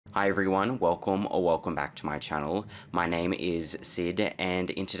Hi everyone, welcome back to my channel. My name is Sid, and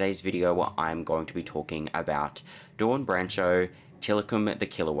in today's video I'm going to be talking about Dawn Brancheau, Tilikum the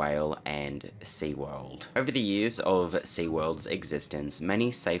killer whale, and SeaWorld. Over the years of SeaWorld's existence,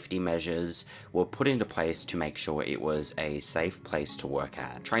 many safety measures were put into place to make sure it was a safe place to work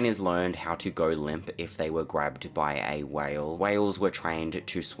at. Trainers learned how to go limp if they were grabbed by a whale. Whales were trained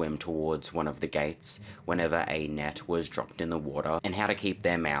to swim towards one of the gates whenever a net was dropped in the water, and how to keep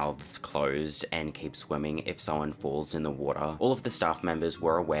their mouths closed and keep swimming if someone falls in the water. All of the staff members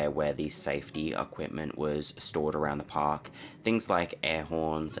were aware where the safety equipment was stored around the park, things like air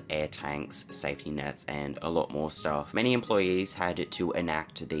horns, air tanks, safety nets, and a lot more stuff. Many employees had to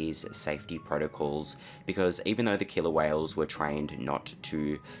enact these safety protocols because even though the killer whales were trained not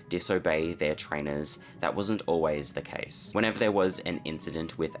to disobey their trainers, that wasn't always the case. Whenever there was an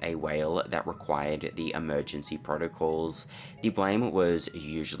incident with a whale that required the emergency protocols, the blame was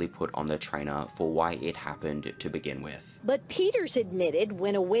usually put on the trainer for why it happened to begin with. But Peters admitted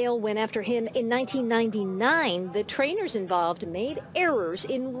when a whale went after him in 1999, the trainers involved made errors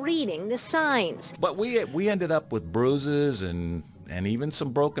in reading the signs. But we ended up with bruises and even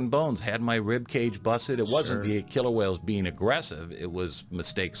some broken bones. Had my rib cage busted. It wasn't the killer whales being aggressive. It was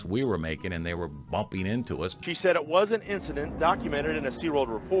mistakes we were making, and they were bumping into us. She said it was an incident documented in a SeaWorld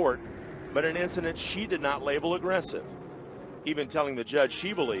report, but an incident she did not label aggressive, even telling the judge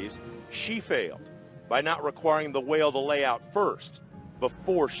she believes she failed by not requiring the whale to lay out first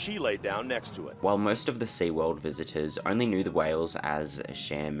before she laid down next to it. While most of the SeaWorld visitors only knew the whales as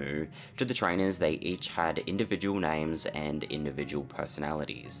Shamu, to the trainers they each had individual names and individual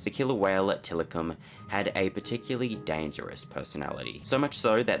personalities. The killer whale Tilikum had a particularly dangerous personality, so much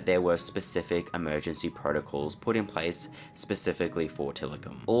so that there were specific emergency protocols put in place specifically for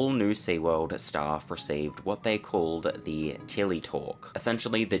Tilikum. All new SeaWorld staff received what they called the Tilly Talk.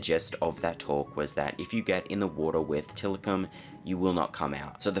 Essentially, the gist of that talk was that if you get in the water with Tilikum, you will not come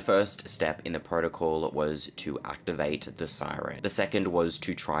out. So the first step in the protocol was to activate the siren. The second was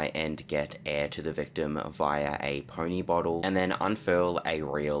to try and get air to the victim via a pony bottle, and then unfurl a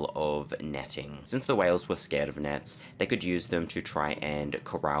reel of netting. Since the whales were scared of nets, they could use them to try and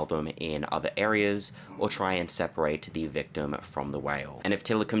corral them in other areas, or try and separate the victim from the whale. And if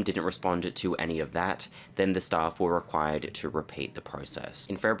Tilikum didn't respond to any of that, then the staff were required to repeat the process.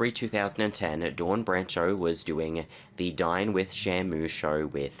 In February 2010, Dawn Brancheau was doing the Dine with Shamu show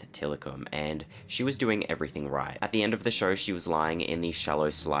with Tilikum, and she was doing everything right. At the end of the show, she was lying in the shallow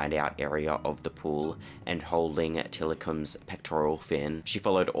slide out area of the pool and holding Tilikum's pectoral fin. She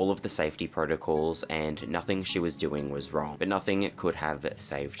followed all of the safety protocols, and nothing she was doing was wrong, but nothing could have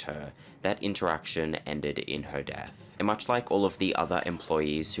saved her. That interaction ended in her death. And much like all of the other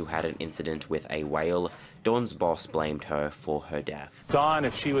employees who had an incident with a whale, Dawn's boss blamed her for her death. Dawn,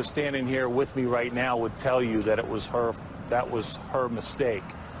 if she was standing here with me right now, would tell you that that was her mistake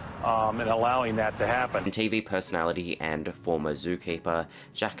in allowing that to happen. And TV personality and former zookeeper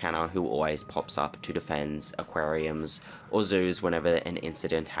Jack Hanna, who always pops up to defend aquariums or zoos whenever an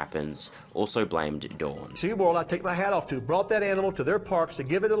incident happens, also blamed Dawn. SeaWorld, I take my hat off to, brought that animal to their parks to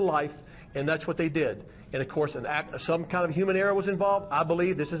give it a life, and that's what they did. And of course, some kind of human error was involved. I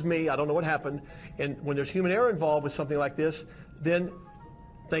believe, this is me, I don't know what happened. And when there's human error involved with something like this, then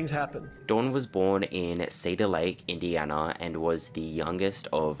things happen. Dawn was born in Cedar Lake, Indiana, and was the youngest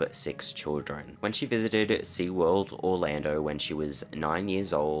of 6 children. When she visited SeaWorld Orlando when she was 9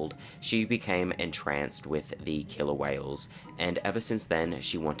 years old, she became entranced with the killer whales, and ever since then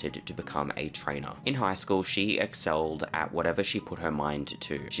she wanted to become a trainer. In high school, she excelled at whatever she put her mind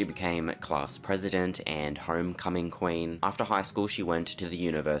to. She became class president and homecoming queen. After high school, she went to the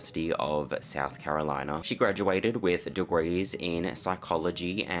University of South Carolina. She graduated with degrees in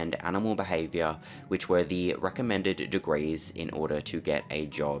psychology and animal behavior, which were the recommended degrees in order to get a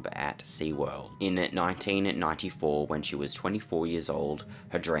job at SeaWorld. In 1994, when she was 24 years old,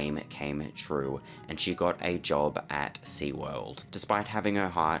 her dream came true, and she got a job at SeaWorld. Despite having her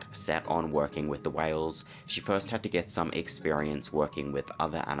heart set on working with the whales, she first had to get some experience working with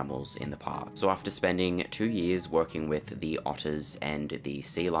other animals in the park. So after spending 2 years working with the otters and the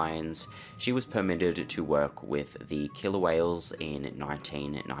sea lions, she was permitted to work with the killer whales in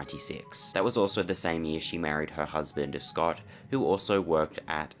 1996. That was also the same year she married her husband Scott, who also worked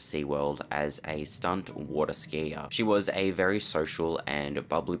at SeaWorld as a stunt water skier. She was a very social and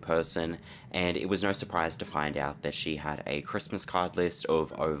bubbly person, and it was no surprise to find out that she had a Christmas card list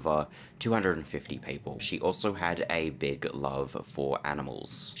of over 250 people. She also had a big love for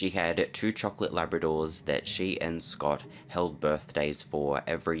animals. She had 2 chocolate Labradors that she and Scott held birthdays for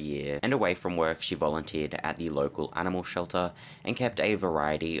every year, and away from work she volunteered at the local animal shelter and kept a variety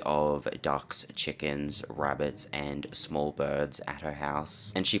variety of ducks, chickens, rabbits, and small birds at her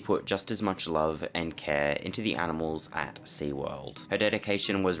house, and she put just as much love and care into the animals at SeaWorld. Her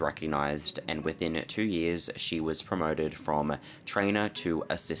dedication was recognized, and within 2 years, she was promoted from trainer to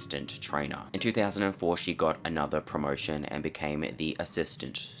assistant trainer. In 2004, she got another promotion and became the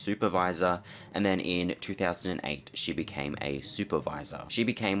assistant supervisor, and then in 2008, she became a supervisor. She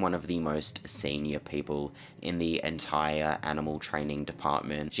became one of the most senior people in the entire animal training department.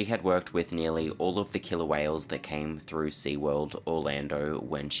 She had worked with nearly all of the killer whales that came through SeaWorld Orlando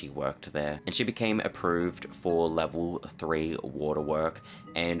when she worked there, and she became approved for level 3 water work,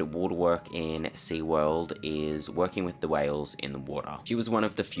 and water work in SeaWorld is working with the whales in the water. She was one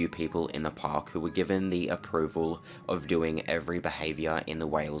of the few people in the park who were given the approval of doing every behavior in the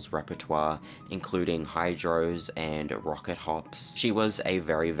whales repertoire, including hydros and rocket hops. She was a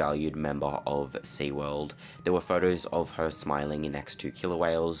very valued member of SeaWorld. There were photos of her smiling next to killer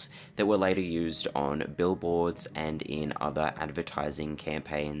whales that were later used on billboards and in other advertising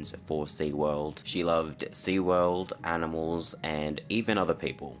campaigns for SeaWorld. She loved SeaWorld, animals, and even other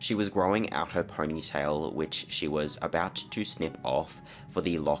people. She was growing out her ponytail, which she was about to snip off for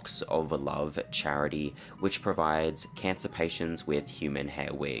the Locks of Love charity, which provides cancer patients with human hair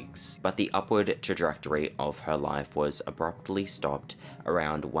wigs. But the upward trajectory of her life was abruptly stopped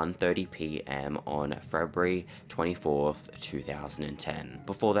around 1:30 p.m. on February 24th, 2010.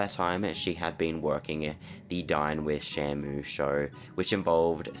 Before that time, she had been working the Dine with Shamu show, which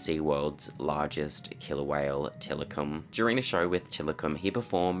involved SeaWorld's largest killer whale, Tilikum. During the show with Tilikum, he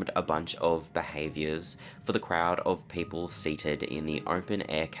performed a bunch of behaviors for the crowd of people seated in the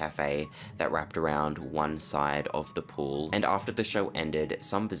open-air cafe that wrapped around one side of the pool, and after the show ended,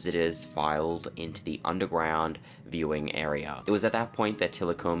 some visitors filed into the underground viewing area. It was at that point that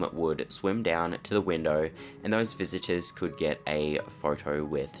Tilikum would swim down to the window, and those visitors could get a photo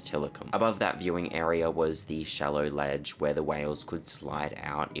with Tilikum. Above that viewing area was the shallow ledge where the whales could slide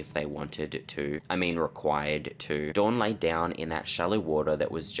out if they wanted to. I mean, required to. Dawn laid down in that shallow water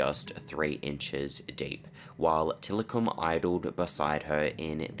that was just 3 inches deep, while Tilikum idled beside her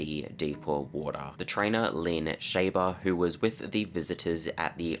in the deeper water. The trainer, Lynn Shaber, who was with the visitors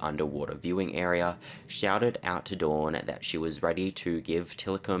at the underwater viewing area, shouted out to Dawn that she was ready to give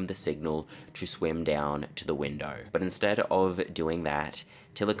Tilikum the signal to swim down to the window. But instead of doing that,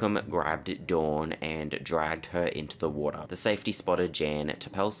 Tilikum grabbed Dawn and dragged her into the water. The safety spotter Jan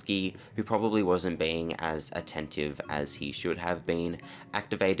Topelski, who probably wasn't being as attentive as he should have been,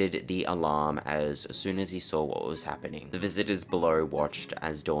 activated the alarm as soon as he saw what was happening. The visitors below watched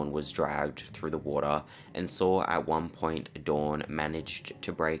as Dawn was dragged through the water and saw at one point Dawn managed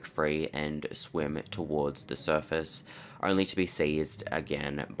to break free and swim towards the surface, only to be seized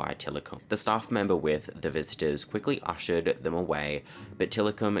again by Tilikum. The staff member with the visitors quickly ushered them away, but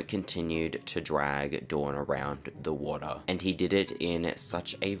Tilikum continued to drag Dawn around the water, and he did it in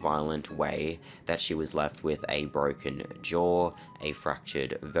such a violent way that she was left with a broken jaw, a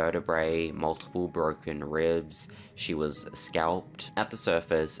fractured vertebrae, multiple broken ribs. She was scalped. At the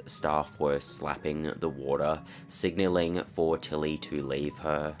surface, staff were slapping the water, signaling for Tilly to leave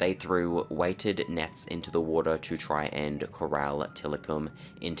her. They threw weighted nets into the water to try and corral Tilikum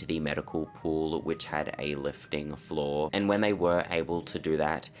into the medical pool, which had a lifting floor, and when they were able to do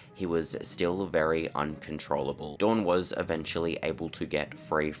that, he was still very uncontrollable. Dawn was eventually able to get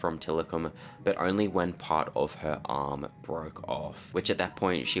free from Tilikum, but only when part of her arm broke off, which at that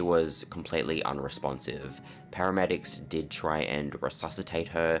point she was completely unresponsive. Paramedics did try and resuscitate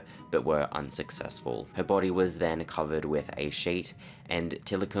her, but were unsuccessful. Her body was then covered with a sheet, and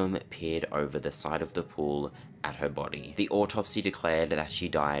Tilikum peered over the side of the pool at her body. The autopsy declared that she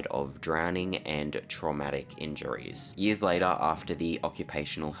died of drowning and traumatic injuries. Years later, after the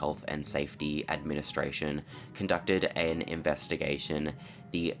Occupational Health and Safety Administration conducted an investigation,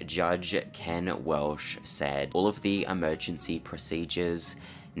 the judge, Ken Welsh, said all of the emergency procedures,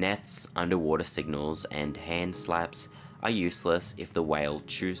 nets, underwater signals, and hand slaps are useless if the whale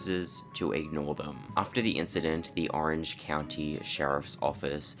chooses to ignore them. After the incident, the Orange County Sheriff's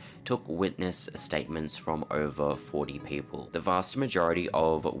Office took witness statements from over 40 people. The vast majority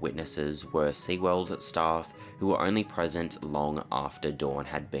of witnesses were SeaWorld staff who were only present long after Dawn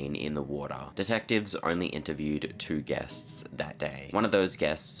had been in the water. Detectives only interviewed 2 guests that day. One of those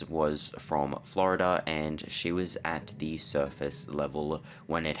guests was from Florida, and she was at the surface level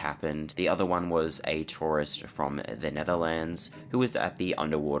when it happened. The other one was a tourist from the Netherlands Netherlands who was at the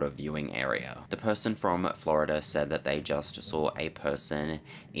underwater viewing area. The person from Florida said that they just saw a person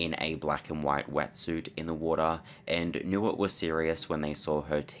in a black and white wetsuit in the water and knew it was serious when they saw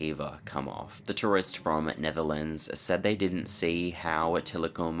her Tiva come off. The tourist from Netherlands said they didn't see how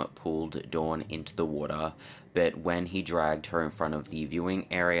Tilikum pulled Dawn into the water, but when he dragged her in front of the viewing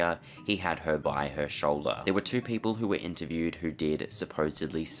area, he had her by her shoulder. There were two people who were interviewed who did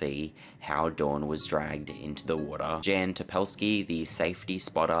supposedly see how Dawn was dragged into the water: Jan Topelski, the safety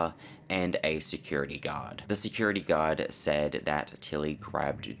spotter, and a security guard. The security guard said that Tilly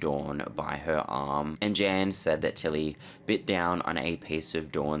grabbed Dawn by her arm, and Jan said that Tilly bit down on a piece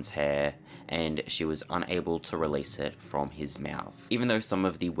of Dawn's hair and she was unable to release it from his mouth. Even though some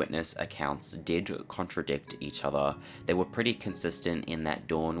of the witness accounts did contradict each other, they were pretty consistent in that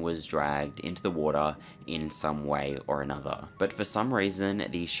Dawn was dragged into the water in some way or another. But for some reason,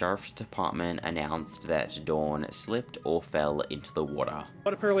 the sheriff's department announced that Dawn slipped or fell into the water.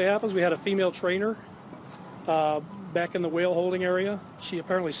 What apparently happens, we had a female trainer back in the whale holding area. She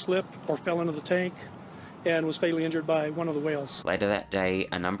apparently slipped or fell into the tank and was fatally injured by one of the whales. Later that day,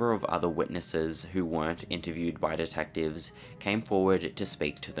 a number of other witnesses who weren't interviewed by detectives came forward to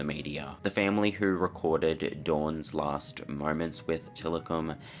speak to the media. The family who recorded Dawn's last moments with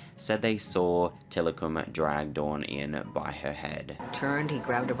Tilikum said they saw Tilikum drag Dawn in by her head. Turned, he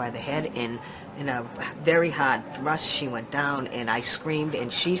grabbed her by the head, and in a very hard thrust she went down, and I screamed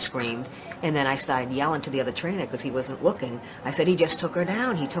and she screamed, and then I started yelling to the other trainer because he wasn't looking. I said, he just took her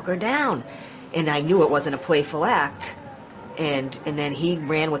down, he took her down. And I knew it wasn't a playful act. And then he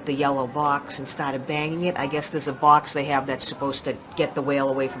ran with the yellow box and started banging it. I guess there's a box they have that's supposed to get the whale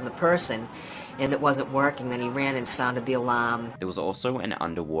away from the person, and it wasn't working. Then he ran and sounded the alarm. There was also an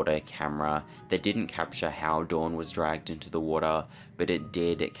underwater camera that didn't capture how Dawn was dragged into the water, but it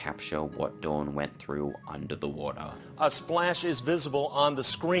did capture what Dawn went through under the water. A splash is visible on the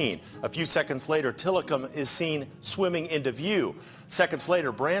screen. A few seconds later, Tilikum is seen swimming into view. Seconds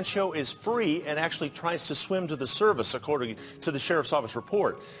later, Brancheau is free and actually tries to swim to the surface, according to the Sheriff's Office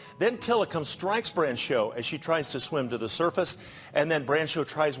report. Then Tilikum strikes Brancheau as she tries to swim to the surface, and then Brancheau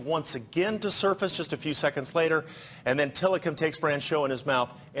tries once again to surface just a few seconds later, and then Tilikum takes Brancheau in his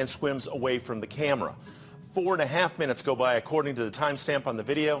mouth and swims away from the camera. 4.5 minutes go by according to the timestamp on the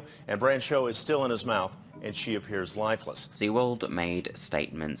video, and Brancheau is still in his mouth and she appears lifeless. SeaWorld made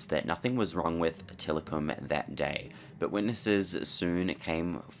statements that nothing was wrong with Tilikum that day, but witnesses soon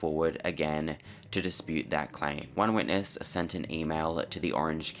came forward again to dispute that claim. One witness sent an email to the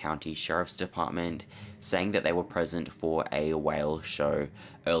Orange County Sheriff's Department saying that they were present for a whale show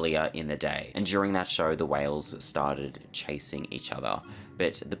earlier in the day, and during that show the whales started chasing each other,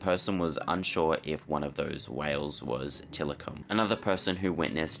 but the person was unsure if one of those whales was Tilikum. Another person who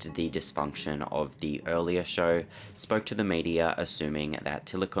witnessed the dysfunction of the earlier show spoke to the media, assuming that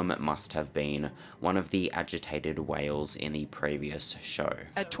Tilikum must have been one of the agitated whales in the previous show.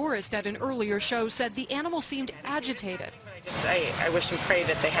 A tourist at an earlier show said the animal seemed agitated. I wish and pray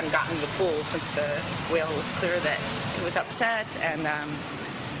that they hadn't gotten to the pool, since the whale was clear that it was upset, and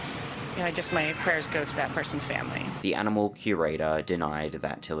my prayers go to that person's family. The animal curator denied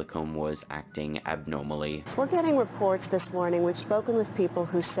that Tilikum was acting abnormally. We're getting reports this morning. We've spoken with people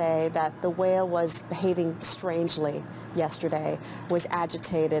who say that the whale was behaving strangely yesterday, was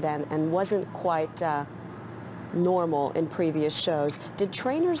agitated, and wasn't quite normal in previous shows. Did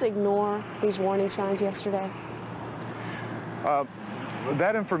trainers ignore these warning signs yesterday?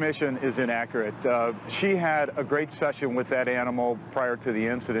 That information is inaccurate. She had a great session with that animal prior to the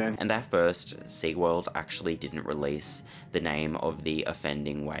incident. And at first, SeaWorld actually didn't release the name of the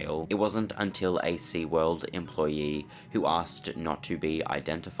offending whale. It wasn't until a SeaWorld employee who asked not to be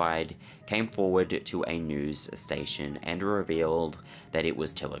identified came forward to a news station and revealed that it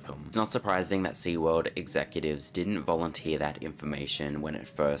was Tilikum. It's not surprising that SeaWorld executives didn't volunteer that information when it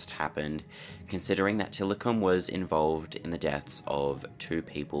first happened, considering that Tilikum was involved in the deaths of 2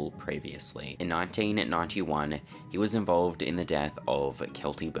 people previously. In 1991, he was involved in the death of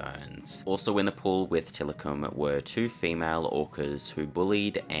Kelty Burns. Also in the pool with Tilikum were 2 female orcas who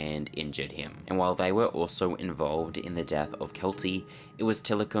bullied and injured him. And while they were also involved in the death of Kelty, it was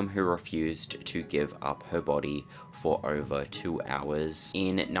Tilikum who refused to give up her body for over 2 hours.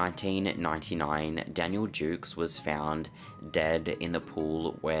 In 1999, Daniel Jukes was found dead in the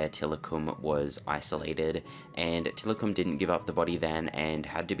pool where Tilikum was isolated, and Tilikum didn't give up the body then, van and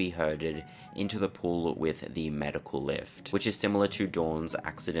had to be herded into the pool with the medical lift, which is similar to Dawn's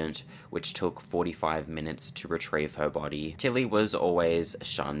accident, which took 45 minutes to retrieve her body. Tilly was always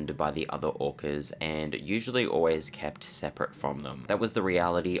shunned by the other orcas and usually always kept separate from them. That was the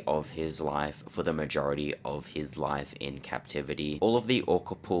reality of his life for the majority of his life in captivity. All of the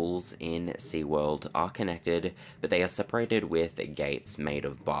orca pools in SeaWorld are connected, but they are separated with gates made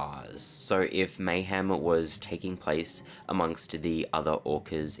of bars. So if mayhem was taking place amongst the other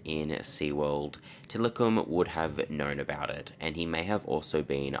orcas in SeaWorld, Tilikum would have known about it, and he may have also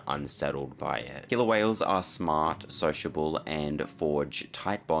been unsettled by it. Killer whales are smart, sociable, and forge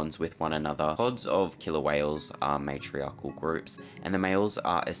tight bonds with one another. Pods of killer whales are matriarchal groups, and the males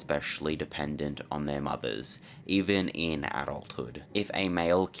are especially dependent on their mothers, even in adulthood. If a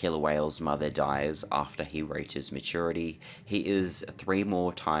male killer whale's mother dies after he reaches maturity, he is 3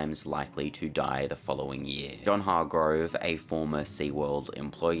 more times likely to die the following year. John Hargrove, a former SeaWorld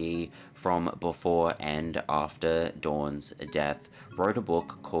employee from before and after Dawn's death, wrote a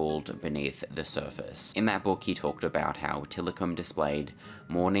book called Beneath the Surface. In that book, he talked about how Tilikum displayed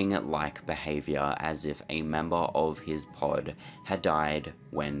mourning-like behavior as if a member of his pod had died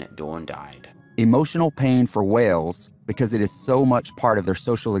when Dawn died. Emotional pain for whales, because it is so much part of their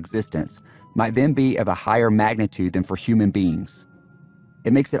social existence, might then be of a higher magnitude than for human beings.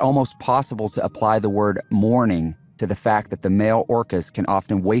 It makes it almost possible to apply the word mourning to the fact that the male orcas can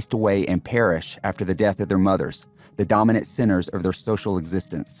often waste away and perish after the death of their mothers, the dominant centers of their social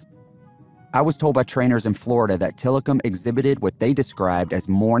existence. I was told by trainers in Florida that Tilikum exhibited what they described as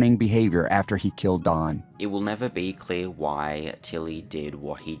mourning behavior after he killed Dawn. It will never be clear why Tilly did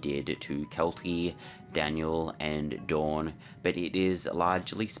what he did to Kelty, Daniel, and Dawn, but it is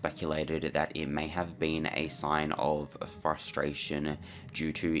largely speculated that it may have been a sign of frustration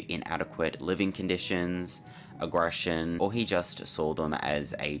due to inadequate living conditions, aggression, or he just saw them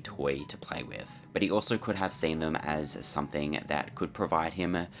as a toy to play with. But he also could have seen them as something that could provide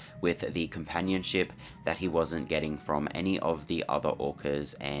him with the companionship that he wasn't getting from any of the other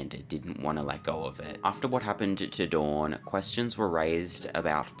orcas and didn't want to let go of it. After what happened to Dawn, questions were raised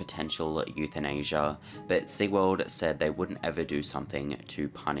about potential euthanasia, but SeaWorld said they wouldn't ever do something to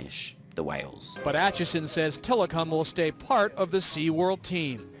punish the whales. But Atchison says Tilikum will stay part of the SeaWorld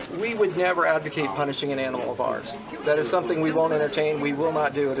team. We would never advocate punishing an animal of ours. That is something we won't entertain. We will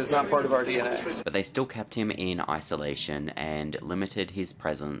not do. It is not part of our DNA. But they still kept him in isolation and limited his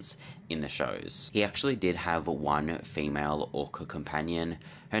presence in the shows. He actually did have one female orca companion.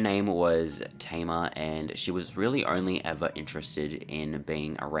 Her name was Tamar, and she was really only ever interested in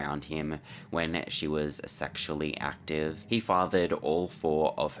being around him when she was sexually active. He fathered all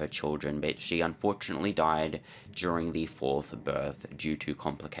 4 of her children, but she unfortunately died during the 4th birth due to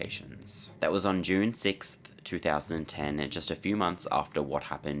complications. That was on June 6th, 2010, just a few months after what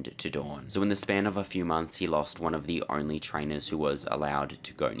happened to Dawn. So in the span of a few months, he lost one of the only trainers who was allowed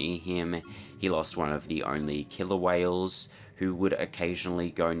to go near him. He lost one of the only killer whales who would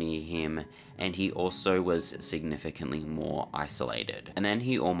occasionally go near him, and he also was significantly more isolated. And then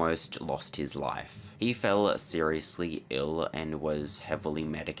he almost lost his life. He fell seriously ill and was heavily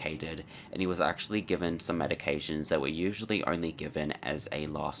medicated, and he was actually given some medications that were usually only given as a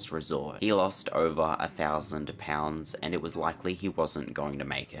last resort. He lost over 1,000 pounds, and it was likely he wasn't going to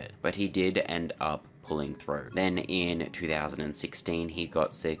make it, but he did end up pulling through. Then in 2016, he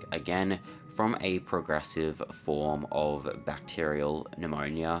got sick again from a progressive form of bacterial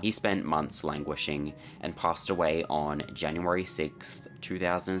pneumonia. He spent months languishing and passed away on January 6th,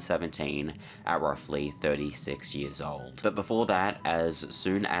 2017 at roughly 36 years old. But before that, as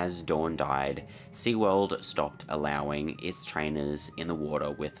soon as Dawn died, SeaWorld stopped allowing its trainers in the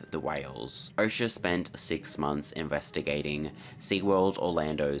water with the whales. OSHA spent 6 months investigating SeaWorld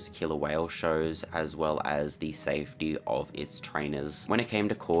Orlando's killer whale shows as well as the safety of its trainers. When it came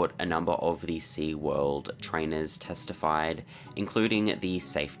to court, a number of the SeaWorld trainers testified, including the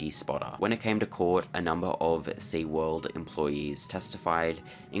safety spotter. When it came to court, a number of SeaWorld employees testified,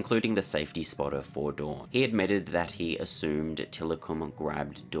 including the safety spotter for Dawn. He admitted that he assumed Tilikum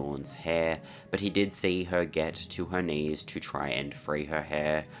grabbed Dawn's hair, but he did see her get to her knees to try and free her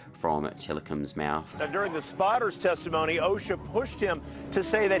hair from Tilikum's mouth. Now, during the spotter's testimony, OSHA pushed him to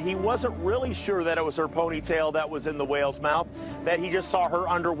say that he wasn't really sure that it was her ponytail that was in the whale's mouth, that he just saw her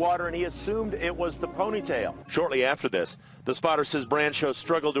underwater and he assumed it was the ponytail. Shortly after this, the spotter says Brancheau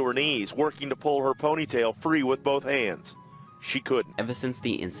struggled to her knees, working to pull her ponytail free with both hands. She couldn't. Ever since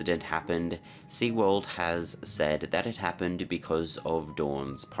the incident happened, SeaWorld has said that it happened because of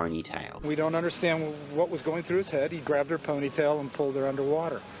Dawn's ponytail. We don't understand what was going through his head. He grabbed her ponytail and pulled her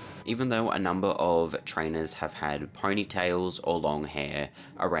underwater. even though a number of trainers have had ponytails or long hair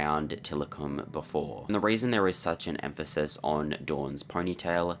around Tilikum before. And the reason there is such an emphasis on Dawn's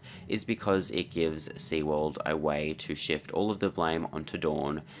ponytail is because it gives SeaWorld a way to shift all of the blame onto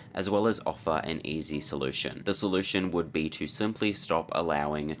Dawn, as well as offer an easy solution. The solution would be to simply stop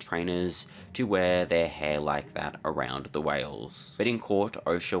allowing trainers to wear their hair like that around the whales. But in court,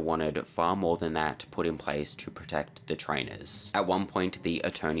 OSHA wanted far more than that put in place to protect the trainers. At one point, the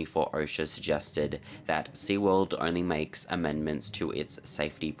attorney for OSHA suggested that SeaWorld only makes amendments to its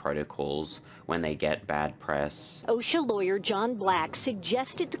safety protocols when they get bad press. OSHA lawyer John Black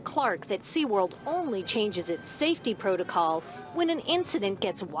suggested to Clark that SeaWorld only changes its safety protocol when an incident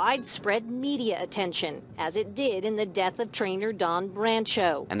gets widespread media attention, as it did in the death of trainer Dawn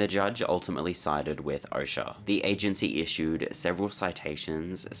Brancheau. And the judge ultimately sided with OSHA. The agency issued several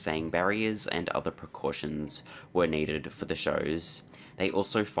citations saying barriers and other precautions were needed for the shows. They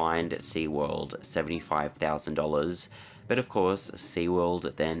also fined SeaWorld $75,000, but of course,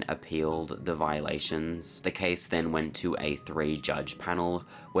 SeaWorld then appealed the violations. The case then went to a 3-judge panel,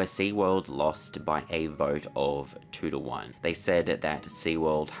 where SeaWorld lost by a vote of 2-1. They said that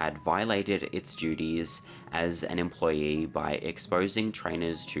SeaWorld had violated its duties as an employee by exposing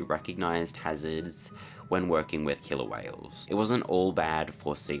trainers to recognized hazards when working with killer whales. It wasn't all bad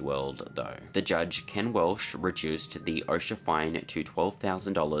for SeaWorld though. The judge, Ken Welsh, reduced the OSHA fine to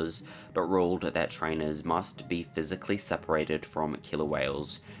 $12,000, but ruled that trainers must be physically separated from killer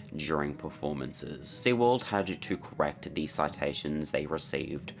whales during performances. SeaWorld had to correct the citations they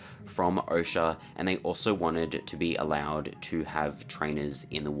received from OSHA, and they also wanted to be allowed to have trainers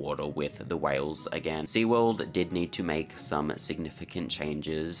in the water with the whales again. SeaWorld did need to make some significant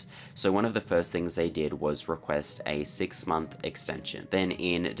changes, so one of the first things they did was request a 6-month extension. Then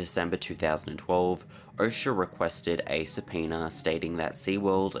in December 2012, OSHA requested a subpoena stating that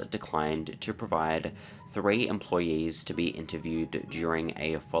SeaWorld declined to provide 3 employees to be interviewed during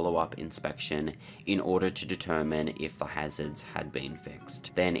a follow-up inspection in order to determine if the hazards had been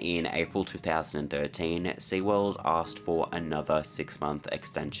fixed. Then in April 2013, SeaWorld asked for another 6-month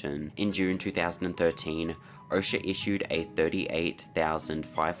extension. In June 2013, OSHA issued a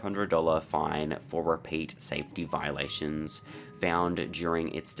 $38,500 fine for repeat safety violations found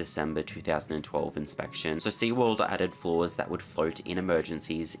during its December 2012 inspection. So SeaWorld added floors that would float in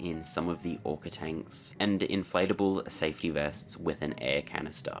emergencies in some of the Orca tanks, and inflatable safety vests with an air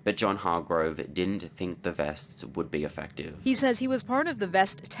canister. But John Hargrove didn't think the vests would be effective. He says he was part of the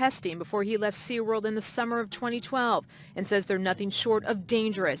vest testing before he left SeaWorld in the summer of 2012, and says they're nothing short of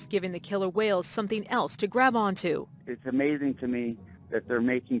dangerous, giving the killer whales something else to grab onto. It's amazing to me that they're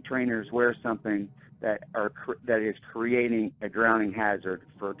making trainers wear something that is creating a drowning hazard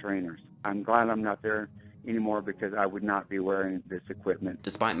for trainers. I'm glad I'm not there anymore, because I would not be wearing this equipment.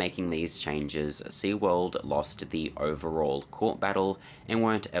 Despite making these changes, SeaWorld lost the overall court battle and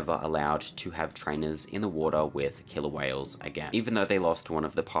weren't ever allowed to have trainers in the water with killer whales again, even though they lost one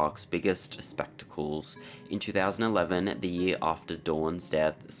of the park's biggest spectacles. In 2011, the year after Dawn's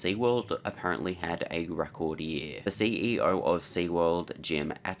death, SeaWorld apparently had a record year. The CEO of SeaWorld,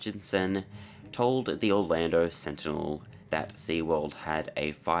 Jim Atchison, told the Orlando Sentinel that SeaWorld had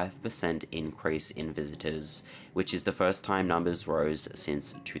a 5% increase in visitors, which is the first time numbers rose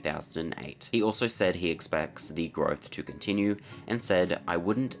since 2008. He also said he expects the growth to continue, and said, "I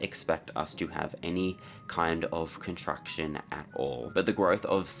wouldn't expect us to have any kind of contraction at all." But the growth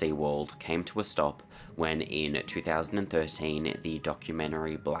of SeaWorld came to a stop when in 2013 the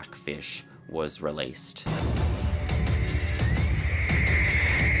documentary Blackfish was released.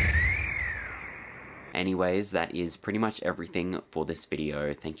 Anyways, that is pretty much everything for this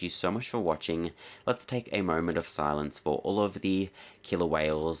video. Thank you so much for watching. Let's take a moment of silence for all of the killer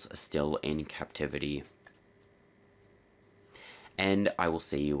whales still in captivity. And I will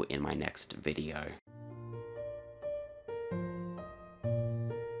see you in my next video.